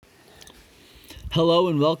Hello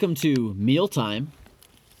and welcome to Mealtime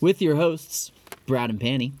with your hosts, Brad and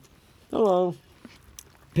Panny. Hello.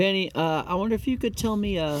 Panny, I wonder if you could tell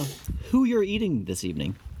me who you're eating this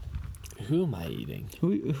evening. Who am I eating?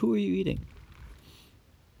 Who are you eating?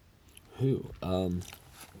 Who?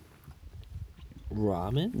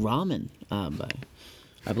 Ramen? Ramen.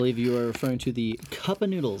 I believe you are referring to the cup of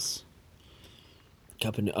noodles.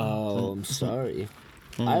 I'm sorry.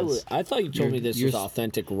 Yes. I thought you told me this was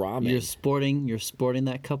authentic ramen. You're sporting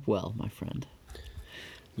that cup well, my friend.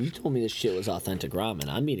 You told me this shit was authentic ramen.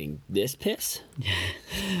 I'm eating this piss?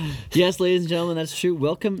 Yes, ladies and gentlemen, that's true.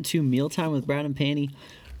 Welcome to Mealtime with Brad and Panny.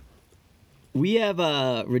 We have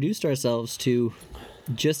reduced ourselves to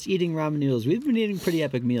just eating ramen noodles. We've been eating pretty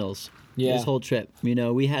epic meals this whole trip. You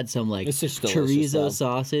know, we had some like It's just delicious, chorizo though.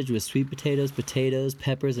 sausage with sweet potatoes,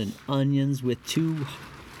 peppers, and onions with 2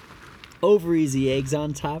 over easy eggs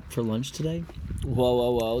on top for lunch today.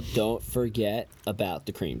 Whoa. Don't forget about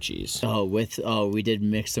the cream cheese. We did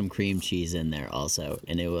mix some cream cheese in there also,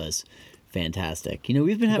 and it was fantastic. You know,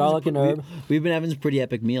 we've been having Garlic and herb. we've been having some pretty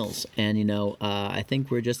epic meals, and you know, I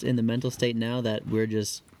think we're just in the mental state now that we're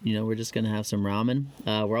just gonna have some ramen.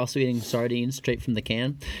 We're also eating sardines straight from the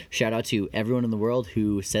can. Shout out to everyone in the world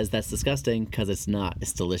who says that's disgusting, because it's not.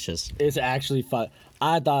 It's delicious. It's actually fun.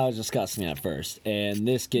 I thought it was disgusting at first, and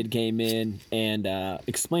this kid came in and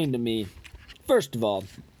explained to me, first of all,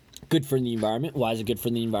 good for the environment. Why is it good for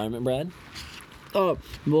the environment, Brad? Well,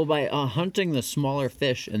 by hunting the smaller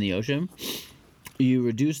fish in the ocean, you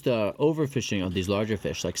reduce the overfishing of these larger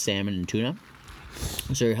fish like salmon and tuna.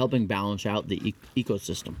 So you're helping balance out the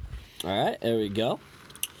ecosystem. All right, there we go.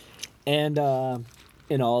 And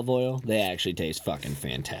in olive oil, they actually taste fucking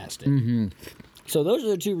fantastic. Mm-hmm. So those are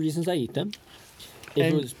the 2 reasons I eat them.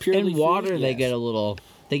 If it was purely in water, food, they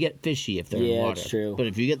yes. get fishy if they're in water. Yeah, it's true. But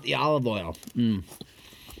if you get the olive oil,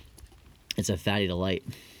 it's a fatty delight.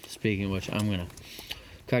 Speaking of which, I'm gonna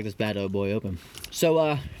crack this bad old boy open.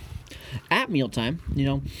 So, at mealtime, you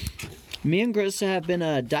know, me and Chris have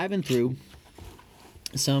been diving through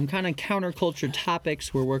some kind of counterculture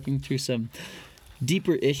topics. We're working through some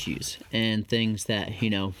deeper issues and things that, you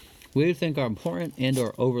know, we think are important and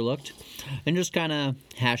or overlooked, and just kind of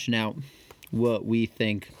hashing out what we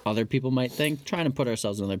think other people might think, trying to put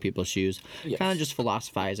ourselves in other people's shoes, Yes. kind of just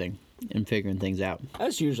philosophizing and figuring things out.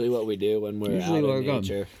 That's usually what we do when we're Usually out where in we're going.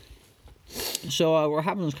 nature. So we're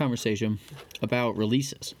having this conversation about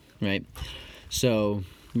releases, right? So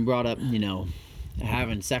we brought up, you know,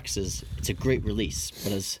 having sex it's a great release,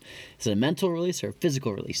 but is it a mental release or a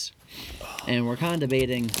physical release? And we're kind of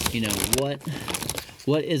debating, you know,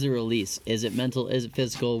 what is a release? Is it mental? Is it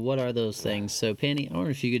physical? What are those things? So Panny, I wonder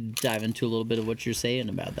if you could dive into a little bit of what you're saying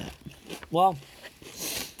about that. Well,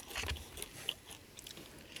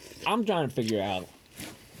 I'm trying to figure out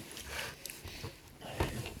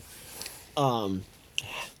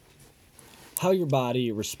how your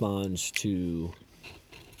body responds to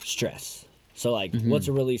stress. So, like, what's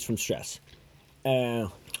a release from stress?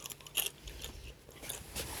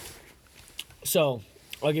 So,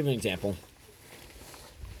 I'll give you an example.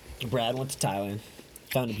 Brad went to Thailand,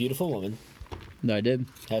 found a beautiful woman. No, I did.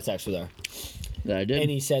 Had sex with her. No, I did.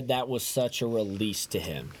 And he said that was such a release to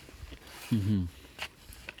him. Mm-hmm.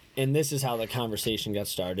 And this is how the conversation got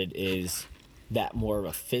started, is that more of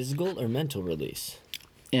a physical or mental release?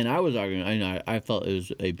 And I was arguing, I felt it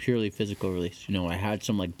was a purely physical release. You know, I had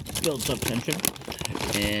some, like, built-up tension,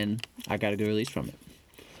 and I got a good release from it.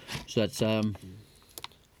 So that's, I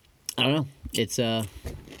don't know. It's, And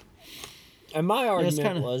my argument it's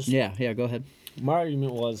kinda, was... Yeah, go ahead. My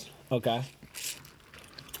argument was, okay.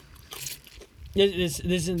 This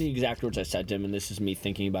isn't the exact words I said to him, and this is me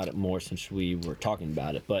thinking about it more since we were talking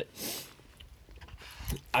about it, but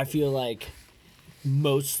I feel like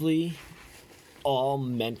mostly all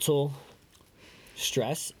mental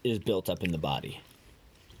stress is built up in the body.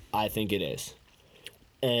 I think it is.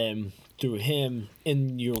 And through him,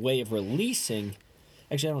 in your way of releasing...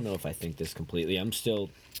 Actually, I don't know if I think this completely.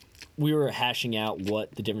 We were hashing out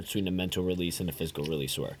what the difference between a mental release and a physical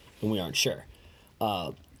release were, and we aren't sure,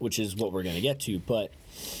 which is what we're going to get to. But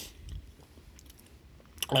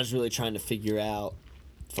I was really trying to figure out,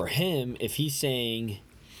 for him, if he's saying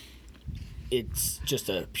it's just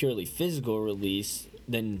a purely physical release,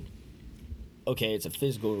 then, okay, it's a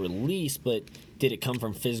physical release, but did it come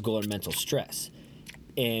from physical or mental stress?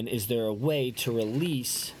 And is there a way to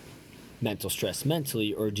release mental stress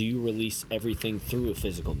mentally, or do you release everything through a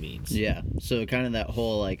physical means? Yeah, so kind of that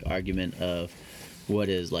whole, like, argument of what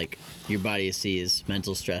is, like, your body sees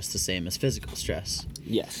mental stress the same as physical stress.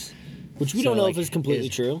 Yes. Which we don't know if it's completely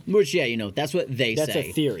true. Which, yeah, you know, that's what they say. That's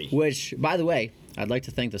a theory. Which, by the way, I'd like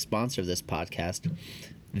to thank the sponsor of this podcast.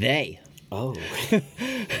 They Oh.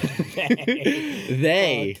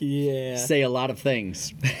 they Fuck yeah. say a lot of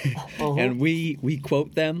things. And we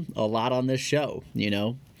quote them a lot on this show, you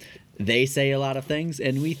know. They say a lot of things,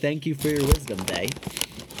 and we thank you for your wisdom, they.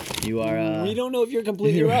 You are We don't know if you're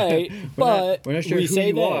completely right, but we're not sure we who say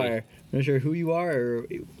you they. are. We're not sure who you are or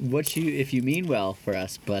if you mean well for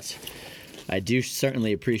us, but I do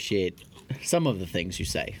certainly appreciate some of the things you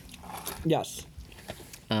say. Yes.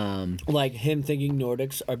 Like him thinking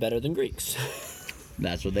Nordics are better than Greeks.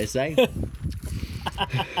 That's what they say.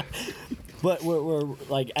 But we're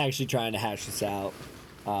like actually trying to hash this out.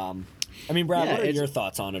 I mean, Brad, Yeah, what are it's- your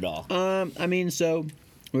thoughts on it all? I mean, so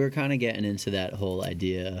we were kind of getting into that whole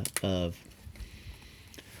idea of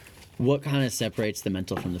what kind of separates the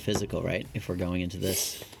mental from the physical, right? If we're going into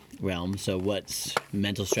this realm. So what's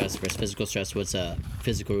mental stress versus physical stress? What's a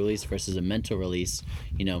physical release versus a mental release?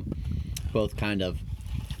 You know, both kind of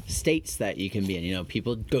states that you can be in. You know,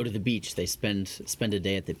 people go to the beach, they spend a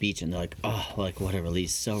day at the beach, and they're like, oh, like what a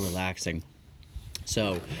release, so relaxing.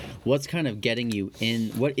 So what's kind of getting you in,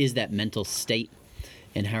 what is that mental state,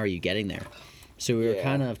 and how are you getting there? So we were Yeah.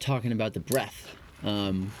 kind of talking about the breath,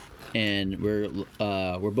 and we're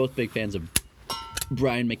both big fans of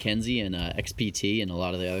Brian McKenzie and XPT and a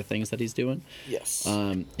lot of the other things that he's doing. Yes.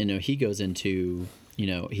 You know, he goes into, you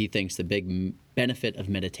know, he thinks the big benefit of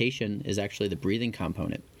meditation is actually the breathing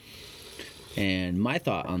component. And my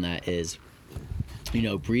thought on that is, you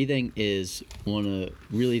know, breathing is one of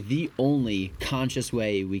really the only conscious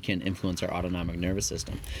way we can influence our autonomic nervous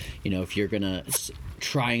system. You know, if you're going to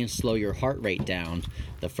try and slow your heart rate down,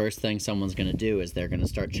 the first thing someone's going to do is they're going to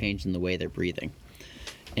start changing the way they're breathing.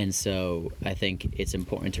 And so I think it's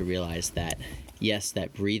important to realize that, yes,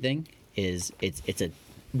 that breathing is, it's a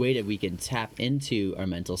way that we can tap into our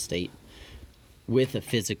mental state with a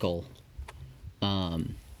physical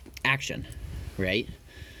action, right?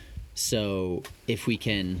 So if we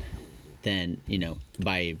can then, you know,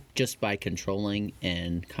 by controlling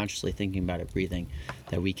and consciously thinking about it, breathing,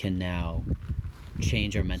 that we can now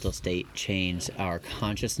change our mental state, change our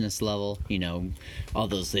consciousness level, you know, all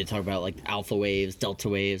those, they talk about like alpha waves, delta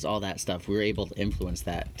waves, all that stuff. We're able to influence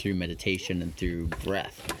that through meditation and through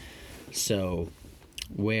breath. So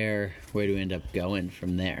where do we end up going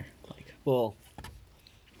from there? Like, Well,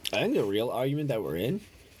 I think the real argument that we're in,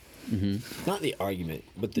 not the argument,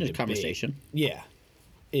 but the There's debate, conversation. yeah,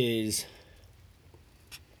 is,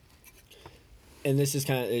 and this is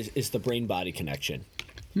kind of is the brain body connection.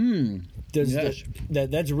 Does Yes.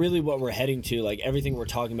 that's really what we're heading to? Like everything we're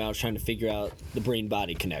talking about is trying to figure out the brain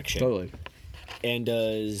body connection. totally. And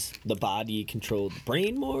does the body control the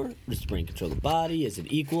brain more? Does the brain control the body? Is it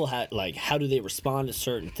equal? How do they respond to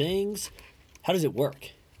certain things? How does it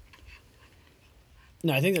work?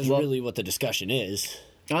 No, I think that's Well- really what the discussion is.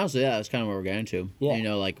 Honestly, yeah, that's kind of what we're getting to. Yeah. You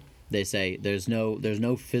know, like they say, there's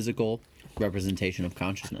no physical representation of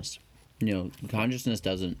consciousness. You know, consciousness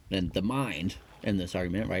doesn't, and the mind in this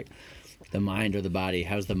argument, right? The mind or the body.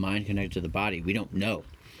 How's the mind connected to the body? We don't know.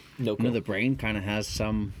 No You know, clue. the brain kind of has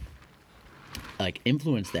some like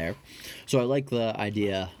influence there. So I like the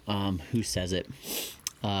idea. Who says it?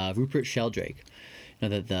 Rupert Sheldrake. You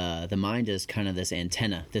know, that the mind is kind of this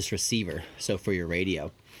antenna, this receiver. So for your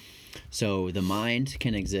radio. So the mind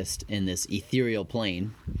can exist in this ethereal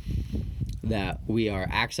plane that we are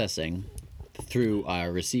accessing through our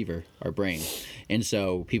receiver, our brain. And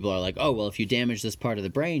so people are like, oh, well, if you damage this part of the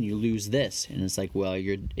brain, you lose this. And it's like, well,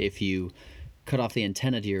 if you cut off the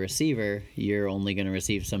antenna to your receiver, you're only going to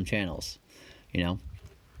receive some channels, you know?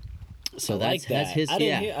 So I that's like that. that's his I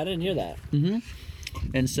didn't hear that.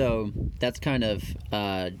 And so that's kind of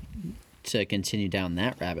to continue down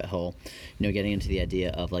that rabbit hole, you know, getting into the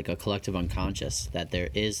idea of like a collective unconscious, that there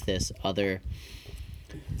is this other,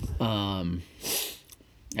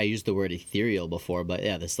 I used the word ethereal before, but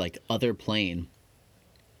yeah, this like other plane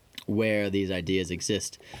where these ideas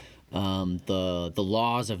exist. The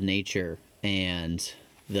laws of nature and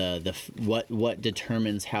what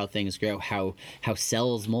determines how things grow, how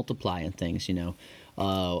cells multiply and things, you know.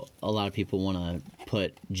 A lot of people want to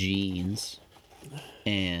put genes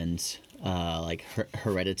and like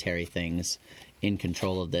hereditary things in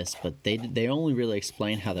control of this, but they only really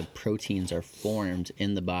explain how the proteins are formed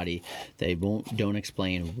in the body. They don't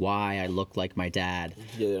explain why I look like my dad.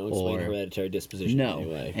 Yeah, they don't explain or hereditary disposition no,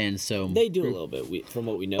 anyway. and so They do a little bit, from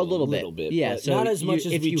what we know. A little bit. Yeah, but so not as much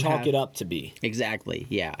as if we you chalk have- it up to be. Exactly.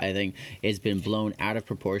 Yeah, I think it's been blown out of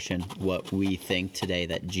proportion what we think today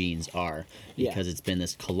that genes are, Yeah. because it's been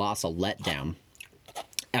this colossal letdown.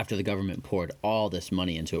 after the government poured all this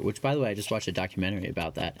money into it, which, by the way, I just watched a documentary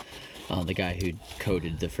about that. The guy who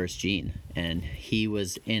coded the first gene, and he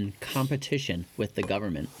was in competition with the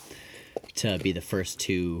government to be the first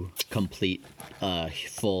to complete a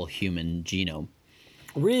full human genome.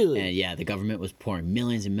 Really? And yeah, the government was pouring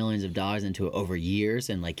millions and millions of dollars into it over years,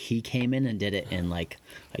 and like he came in and did it in like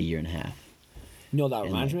a year and a half. No, that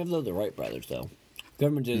reminds me of the Wright brothers, though.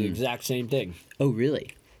 Government did the exact same thing. Oh,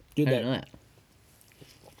 really? Did I that? didn't know that.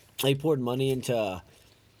 They poured money into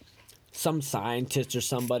some scientist or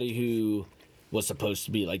somebody who was supposed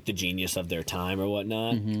to be like the genius of their time or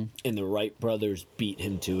whatnot, and the Wright brothers beat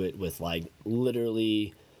him to it with like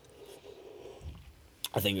literally,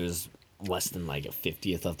 I think it was less than like a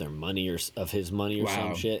 50th of their money or of his money or some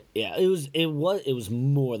Wow. shit. Yeah, it was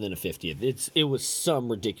more than a 50th. It was some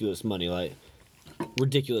ridiculous money, like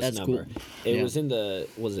ridiculous That's number. cool. It Yeah. was in the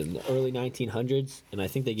early 1900s, and I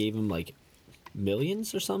think they gave him like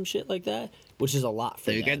millions or some shit like that, which is a lot for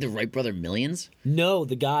So you them. got the Wright brother millions? No,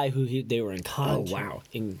 the guy who they were in contact. Oh, wow.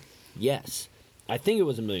 Yes, I think it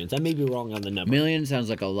was a millions. I may be wrong on the number. Million sounds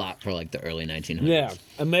like a lot for like the early 1900s. Yeah,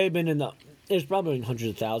 it may have been in the. It's probably in hundreds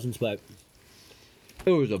of thousands, but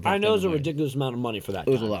It was a I know it's a money. ridiculous amount of money for that.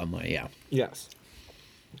 It was a time. lot of money, yeah. Yes.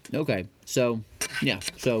 Okay, so yeah,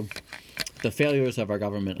 so the failures of our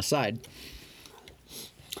government aside,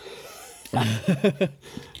 All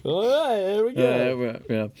right, there we go.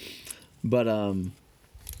 yeah. But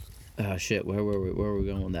shit, where were we? Where were we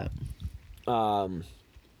going with that?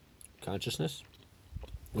 Consciousness.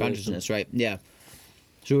 Consciousness, right? Yeah.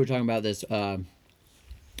 So we were talking about this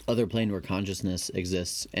other plane where consciousness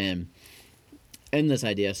exists, and this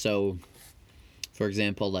idea. So, for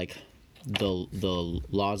example, like the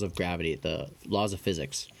laws of gravity, the laws of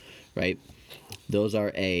physics, right? Those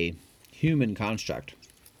are a human construct.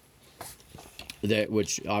 That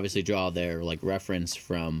which obviously draw their like reference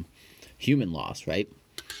from human laws, right?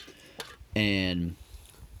 And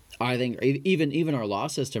I think even our law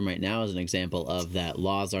system right now is an example of that.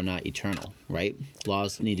 Laws are not eternal, right?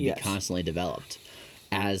 Laws need to be Yes. constantly developed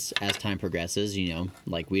as time progresses. You know,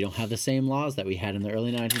 like we don't have the same laws that we had in the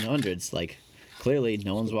early 1900s. Like clearly,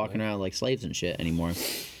 no one's walking around like slaves and shit anymore.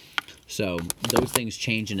 So those things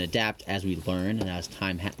change and adapt as we learn and as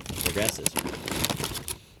time progresses.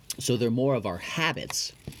 So they're more of our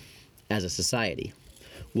habits as a society.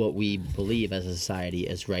 What we believe as a society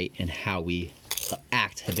is right and how we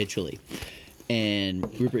act habitually. And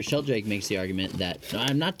Rupert Sheldrake makes the argument that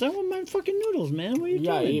I'm not done with my fucking noodles, man. What are you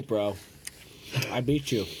Yeah, doing? eat, bro. I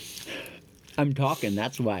beat you. I'm talking,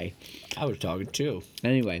 that's why. I was talking too.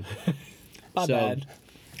 Anyway. My So, bad.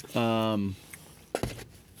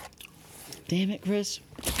 Damn it, Chris.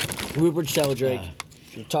 Rupert Sheldrake.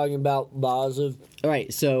 We're talking about laws of. All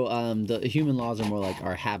right, so the human laws are more like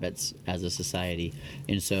our habits as a society,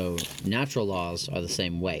 and so natural laws are the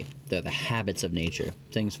same way. They're the habits of nature.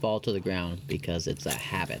 Things fall to the ground because it's a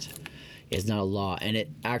habit. It's not a law, and it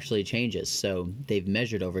actually changes. So they've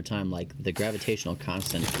measured over time, like the gravitational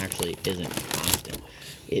constant actually isn't constant.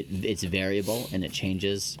 It's variable and it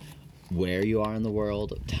changes where you are in the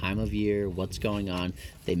world, time of year, what's going on.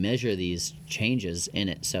 They measure these changes in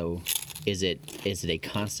it. So is it a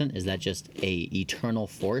constant? Is that just a eternal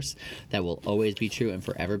force that will always be true and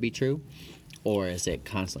forever be true? Or is it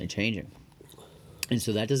constantly changing? And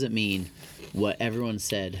so that doesn't mean what everyone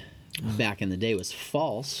said back in the day was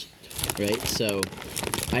false, right? So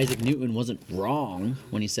Isaac Newton wasn't wrong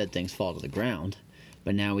when he said things fall to the ground.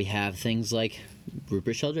 But now we have things like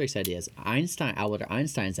Rupert Sheldrake's ideas, Albert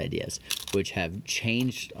Einstein's ideas, which have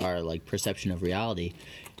changed our like perception of reality.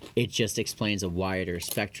 It just explains a wider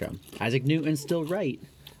spectrum. Isaac Newton's still right,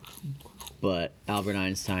 but Albert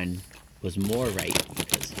Einstein was more right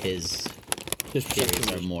because his theories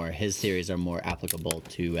are more applicable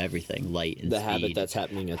to everything, light and The speed, habit that's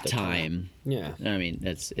happening at the time. Yeah. I mean,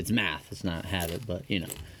 it's math. It's not habit, but you know.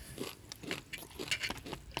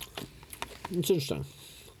 It's interesting.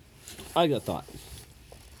 I like that thought.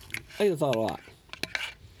 I like that thought a lot.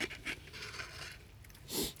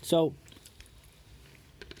 So,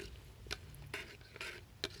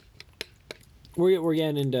 we're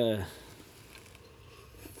getting into.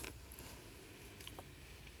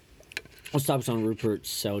 Let's stop on Rupert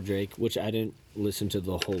Sheldrake, which I didn't listen to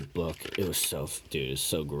the whole book. It was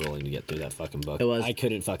so grueling to get through that fucking book. It was. I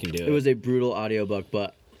couldn't fucking do it. It was a brutal audiobook,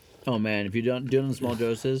 but oh man, if you don't do it in small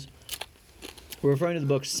doses. We're referring to the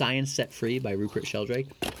book Science Set Free by Rupert Sheldrake.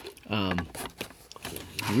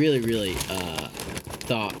 Really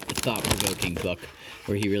thought-provoking book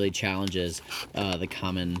where he really challenges the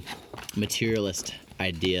common materialist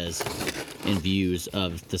ideas and views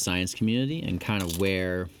of the science community and kind of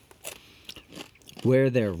where where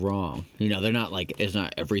they're wrong. You know, they're not like, it's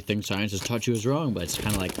not everything science has taught you is wrong, but it's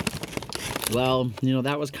kind of like, well, you know,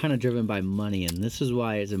 that was kind of driven by money, and this is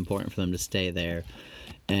why it's important for them to stay there.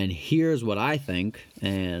 And here's what I think,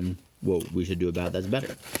 and what we should do about that's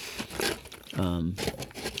better.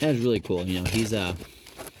 That's really cool. You know, he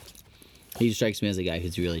strikes me as a guy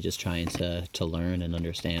who's really just trying to learn and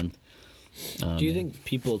understand. Do you think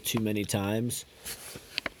people too many times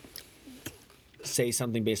say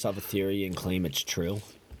something based off a theory and claim it's true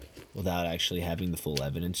without actually having the full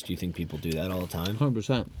evidence? Do you think people do that all the time?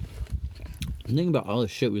 100%. Think about all the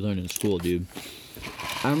shit we learned in school, dude.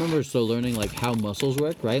 I remember still learning like how muscles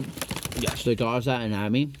work, right? Yeah. So they taught us that in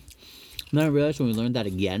anatomy. And then I realized when we learned that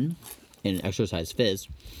again in exercise phys,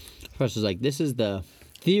 professor's like, this is the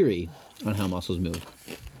theory on how muscles move.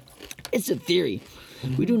 It's a theory.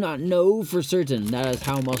 We do not know for certain that is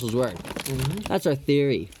how muscles work. That's our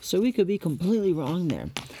theory. So we could be completely wrong there.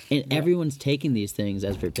 And everyone's taking these things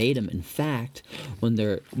as verbatim. In fact, when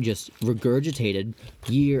they're just regurgitated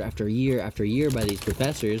year after year after year by these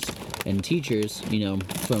professors and teachers, you know,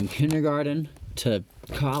 from kindergarten to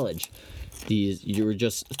college, you were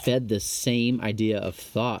just fed the same idea of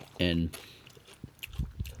thought. And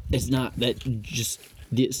it's not that just...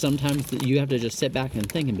 Sometimes you have to just sit back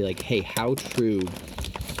and think and be like, hey, how true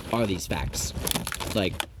are these facts?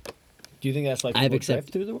 Like, do you think that's like I've drift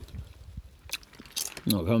accepted through the world?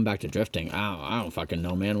 No, coming back to drifting, I don't fucking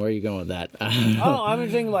know, man. Where are you going with that? Oh, I'm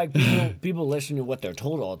just thinking like people listen to what they're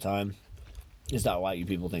told all the time. Is that why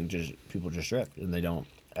people think people just drift and they don't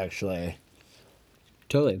actually?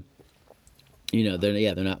 Totally. You know,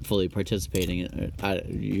 they're not fully participating.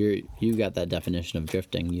 You got that definition of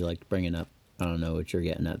drifting. You like bringing up. I don't know what you're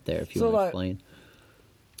getting at there. If you want to explain.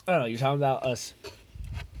 I don't know. You're talking about us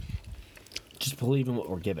just believing what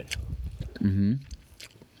we're given. Mm-hmm.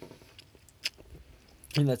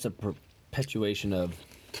 And that's a perpetuation of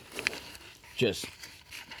just,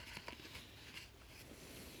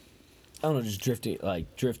 I don't know, just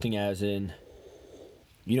drifting as in,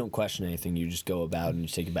 you don't question anything. You just go about and you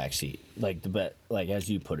take a back seat, like as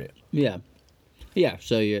you put it. Yeah. Yeah.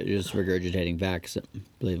 So you're just regurgitating facts,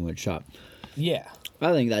 believing what's shot. Yeah.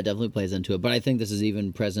 I think that definitely plays into it, but I think this is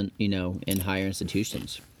even present, you know, in higher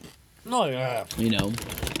institutions. Oh, yeah. You know,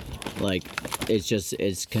 like,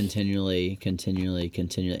 it's continually, and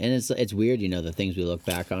it's weird, you know, the things we look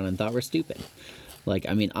back on and thought were stupid. Like,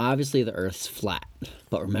 I mean, obviously the Earth's flat,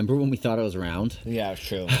 but remember when we thought it was round? Yeah,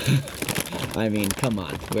 true. I mean, come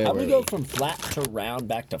on. How would we go from flat to round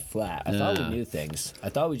back to flat? I thought we knew things. I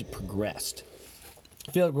thought we progressed.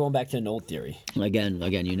 I feel like we're going back to an old theory. Again,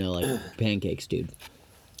 you know, like pancakes, dude.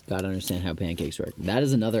 Gotta understand how pancakes work. That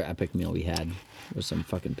is another epic meal we had, was some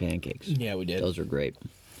fucking pancakes. Yeah, we did. Those were great.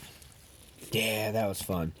 Yeah, that was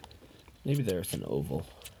fun. Maybe there's an oval.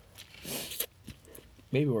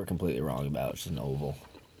 Maybe we're completely wrong about it. It's just an oval.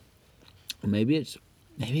 Maybe it's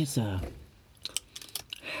a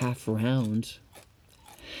half round,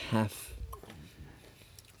 half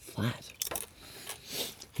flat.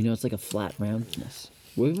 You know, it's like a flat roundness.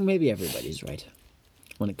 Well, maybe everybody's right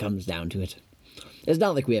when it comes down to it. It's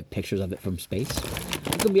not like we have pictures of it from space.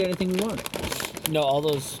 It could be anything we want. No, all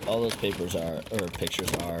those pictures are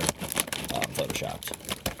photoshopped.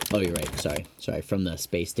 Oh, you're right. Sorry. From the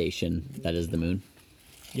space station, that is the moon.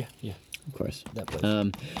 Yeah. Of course. That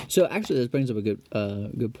place. So actually, this brings up a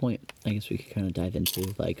good point. I guess we could kind of dive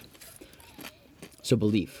into so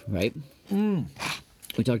belief, right?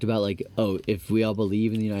 We talked about if we all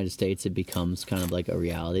believe in the United States, it becomes kind of like a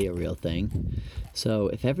reality, a real thing. So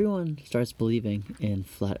if everyone starts believing in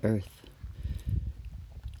flat Earth,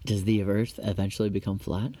 does the Earth eventually become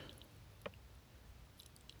flat?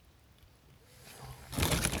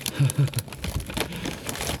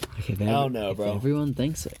 I don't know, bro. Everyone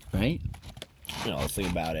thinks it, right? No, let's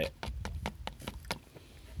think about it.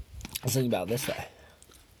 Let's think about it this way.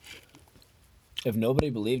 If nobody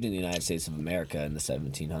believed in the United States of America in the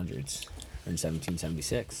 1700s, or in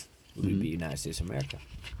 1776, would we be United States of America?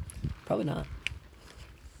 Probably not.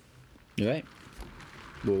 You're right.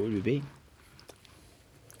 What would we be?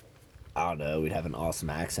 I don't know. We'd have an awesome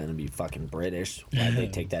accent and be fucking British. Why'd they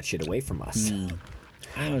take that shit away from us?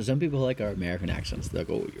 I don't know. Some people like our American accents. They're like,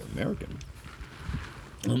 "Oh, you're American."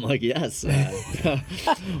 I'm like, "Yes."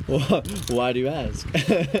 Why do you ask?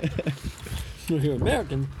 You're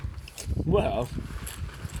American? Well,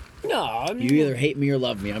 no. I mean, You either hate me or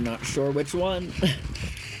love me. I'm not sure which one.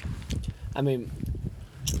 I mean,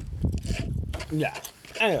 yeah.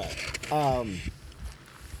 Anyway,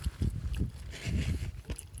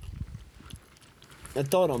 a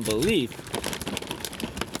thought on belief.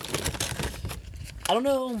 I don't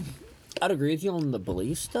know. I'd agree with you on the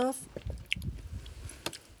belief stuff.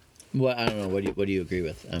 What I don't know. What do you agree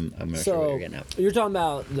with? I'm not sure what So you're getting at. you're talking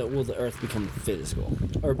about will the Earth become physical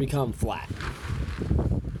or become flat,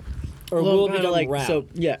 or will it become round? So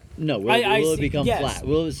yeah, no. Will I it see, become yes.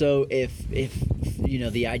 flat? So if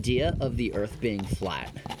the idea of the Earth being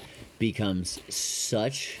flat becomes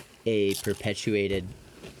such a perpetuated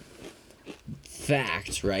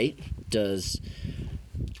fact, right? Does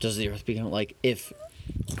the Earth become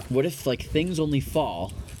what if things only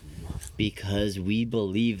fall because we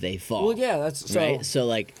believe they fall? Well, yeah, that's right.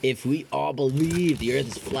 So if we all believe the Earth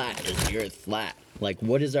is flat, is the Earth flat?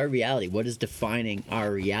 What is our reality? What is defining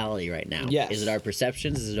our reality right now? Yes. Is it our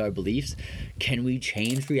perceptions? Is it our beliefs? Can we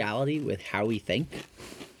change reality with how we think?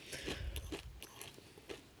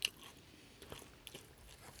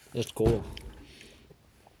 That's cool.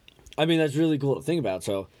 I mean, that's really cool to think about.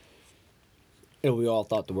 So, if we all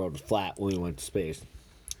thought the world was flat when we went to space,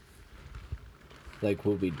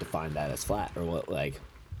 would we define that as flat or what? Well,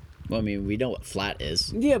 I mean, we know what flat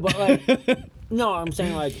is. Yeah, but no, I'm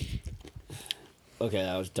saying okay,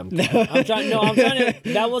 that was dumb. I'm trying to.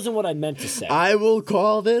 That wasn't what I meant to say. I will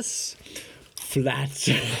call this flat.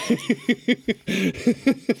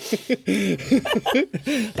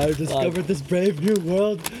 I've discovered this brave new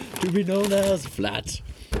world to be known as flat.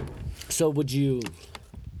 So would you?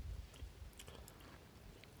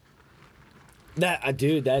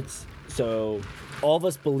 Dude, that's so. All of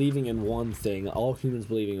us believing in one thing, all humans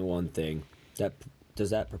believing in one thing.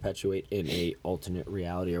 Does that perpetuate in a alternate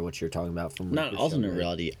reality, or what you're talking about from not alternate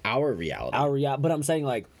reality, our reality. Our reality, but I'm saying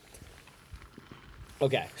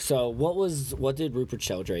okay. So what did Rupert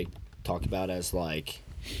Sheldrake talk about as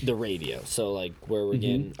the radio? So where we're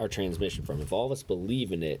getting our transmission from. If all of us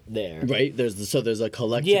believe in it, right? There's a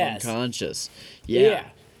collective unconscious. Yeah.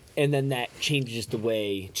 And then that changes the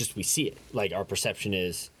way we see it. Our perception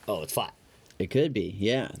is, oh, it's flat. It could be,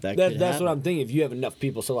 yeah. That's what I'm thinking. If you have enough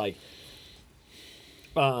people, so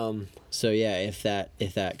So yeah, if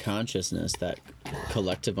that consciousness, that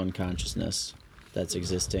collective unconsciousness, that's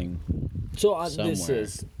existing. So somewhere.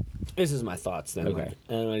 this is my thoughts then. Okay.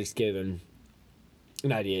 And I just gave an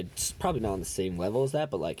idea. It's probably not on the same level as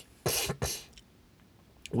that, but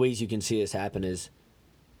ways you can see this happen is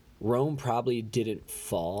Rome probably didn't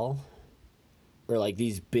fall, or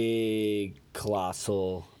these big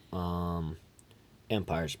colossal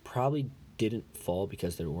empires probably didn't fall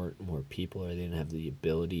because there weren't more people or they didn't have the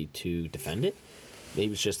ability to defend it.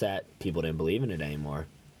 Maybe it's just that people didn't believe in it anymore.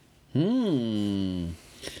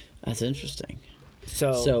 That's interesting.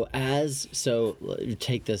 So you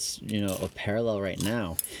take this, a parallel right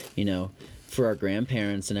now, for our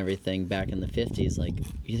grandparents and everything back in the 50s,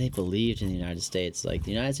 they believed in the United States. The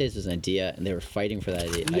United States was an idea, and they were fighting for that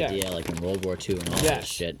idea, in World War II and all that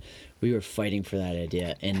shit. We were fighting for that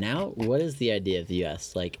idea. And now, what is the idea of the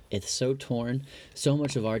U.S.? It's so torn. So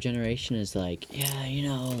much of our generation is we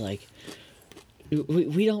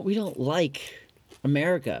don't like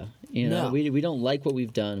America. No. We don't like what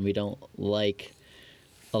we've done. We don't like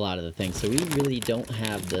a lot of the things. So we really don't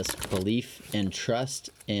have this belief and trust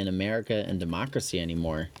in America and democracy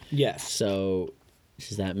anymore. Yes. So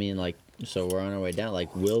does that mean so we're on our way down?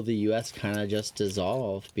 Will the U.S. kind of just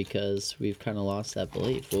dissolve because we've kind of lost that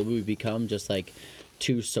belief? Will we become just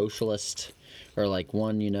two socialist or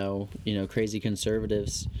one, crazy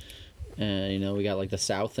conservatives? And, we got the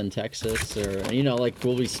South and Texas, or,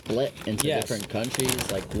 will we split into different countries?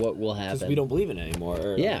 What will happen? Because we don't believe in it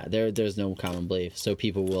anymore. There's no common belief. So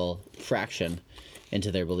people will fraction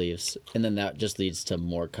into their beliefs. And then that just leads to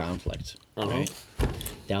more conflict. Right?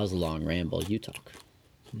 That was a long ramble. You talk.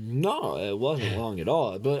 No, it wasn't long at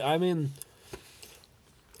all. But, I mean...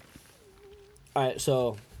 All right,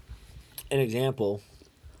 so an example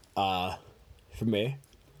for me.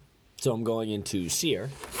 So I'm going into SEER.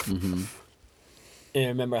 And I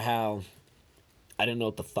remember how I didn't know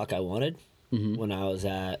what the fuck I wanted when I was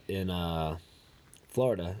in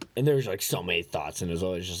Florida. And there was so many thoughts, and it was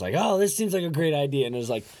always just oh, this seems like a great idea. And it was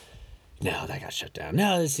no, that got shut down.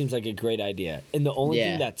 No, this seems like a great idea. And the only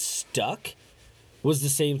thing that stuck was the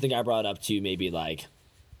same thing I brought up to you maybe 4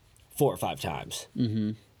 or 5 times.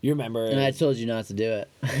 You remember? And I told you not to do it.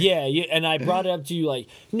 Yeah, and I brought it up to you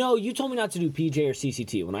no, you told me not to do PJ or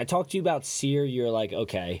CCT. When I talked to you about SEER, you're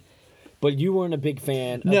okay. But you weren't a big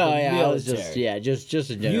fan of the military. I was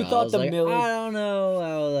just in general. You thought I don't know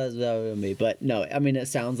how that would be. But no, I mean, it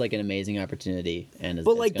sounds like an amazing opportunity. And it's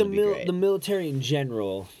the military in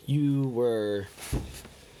general, you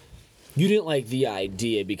didn't like the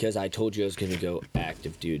idea because I told you I was going to go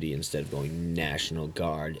active duty instead of going National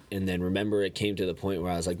Guard. And then remember, it came to the point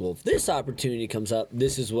where I was well, if this opportunity comes up,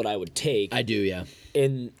 this is what I would take. I do, yeah.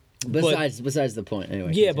 And besides the point,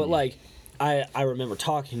 anyway. Yeah, continue. but I remember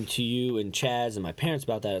talking to you and Chaz and my parents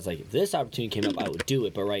about that. It's like, if this opportunity came up, I would do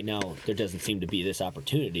it. But right now, there doesn't seem to be this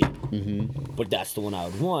opportunity. Mm-hmm. But that's the one I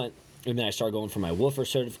would want. And then I started going for my Woofer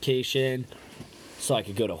certification so I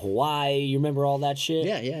could go to Hawaii. You remember all that shit?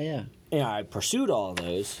 Yeah. And I pursued all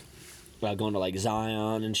those. Going to like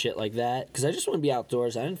Zion and shit like that. Because I just want to be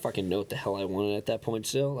outdoors. I didn't fucking know what the hell I wanted at that point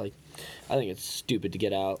still. Like, I think it's stupid to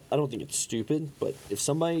get out. I don't think it's stupid. But if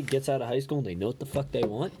somebody gets out of high school and they know what the fuck they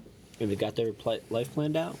want, and they got their life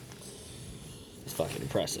planned out, it's fucking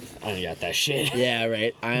impressive. I ain't got that shit. Yeah,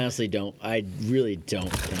 right. I honestly don't. I really don't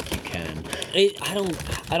think you can.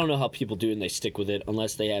 I don't know how people do it and they stick with it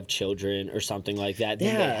unless they have children or something like that.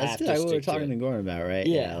 Then Yeah, they that's have good. to Like what we were stick to talking it. to Gordon about, right?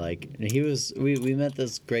 Yeah. Like he was. We met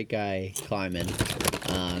this great guy Kleiman,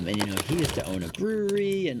 and you know he used to own a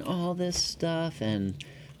brewery and all this stuff, and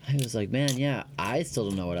I was like, man, yeah, I still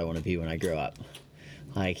don't know what I want to be when I grow up.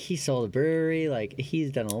 Like he sold a brewery, like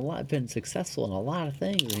he's done a lot, been successful in a lot of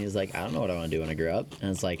things, and he's like, I don't know what I want to do when I grow up,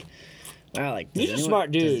 and it's like. Wow, like He's a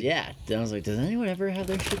smart dude. Yeah, and I was like, does anyone ever have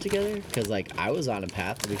their shit together? Because like I was on a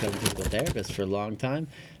path to become a physical therapist for a long time,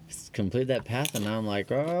 completed that path, and now I'm like,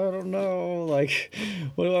 oh, I don't know, like,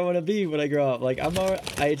 what do I want to be when I grow up? Like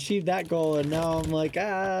I achieved that goal, and now I'm like,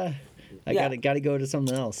 I gotta go to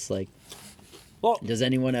something else. Like, Well, does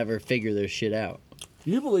anyone ever figure their shit out?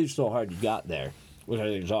 you believe so hard you got there, which I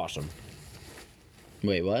think is awesome.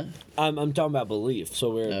 Wait, what? I'm talking about belief.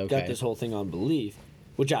 So we've Okay. got this whole thing on belief,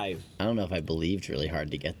 which I don't know if I believed really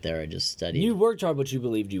hard to get there. I just studied. you worked hard, but you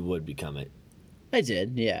believed you would become it. I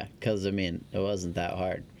did, yeah, because I mean, it wasn't that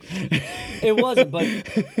hard. It wasn't, but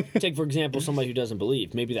take for example somebody who doesn't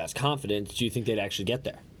believe. Maybe that's confidence. Do you think they'd actually get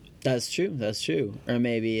there? That's true. That's true. Or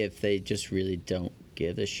maybe if they just really don't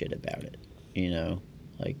give a shit about it, you know,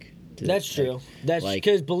 like. That's true. That's like,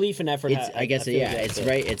 because belief and effort. I guess feel yeah, that's it's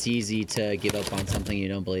right. It's easy to give up on something you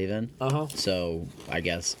don't believe in. Uh-huh. So I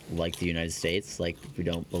guess like the United States, like if we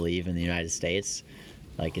don't believe in the United States,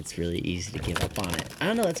 like it's really easy to give up on it. I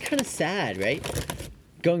don't know. That's kind of sad, right?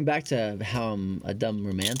 Going back to how I'm a dumb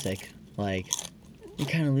romantic, like you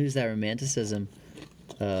kind of lose that romanticism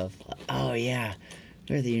of oh yeah.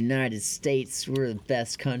 We're the United States. We're the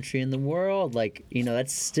best country in the world. Like, you know,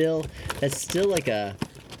 that's still like a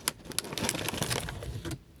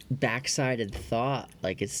backsided thought.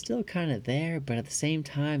 Like, it's still kind of there, but at the same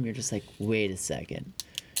time, you're just like, wait a second.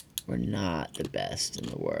 We're not the best in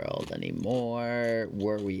the world anymore.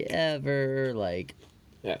 Were we ever? Like,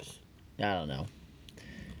 Yes. I don't know.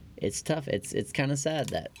 It's tough. It's kind of sad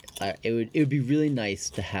that it would be really nice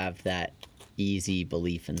to have that easy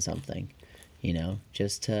belief in something. You know,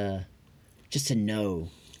 just to know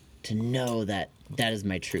that is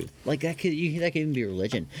my truth. Like that could even be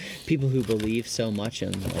religion. People who believe so much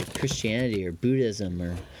in like Christianity or Buddhism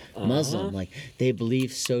or Muslim, like they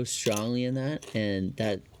believe so strongly in that, and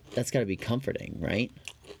that's got to be comforting, right?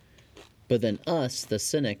 But then us, the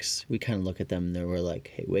cynics, we kind of look at them and we're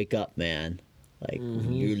like, hey, wake up, man. Like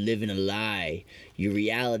you're living a lie. Your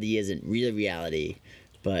reality isn't real reality,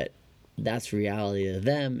 but that's reality to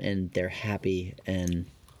them, and they're happy and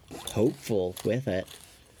hopeful with it.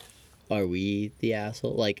 Are we the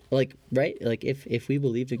asshole? Like right? Like if we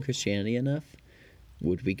believed in Christianity enough,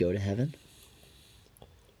 would we go to heaven?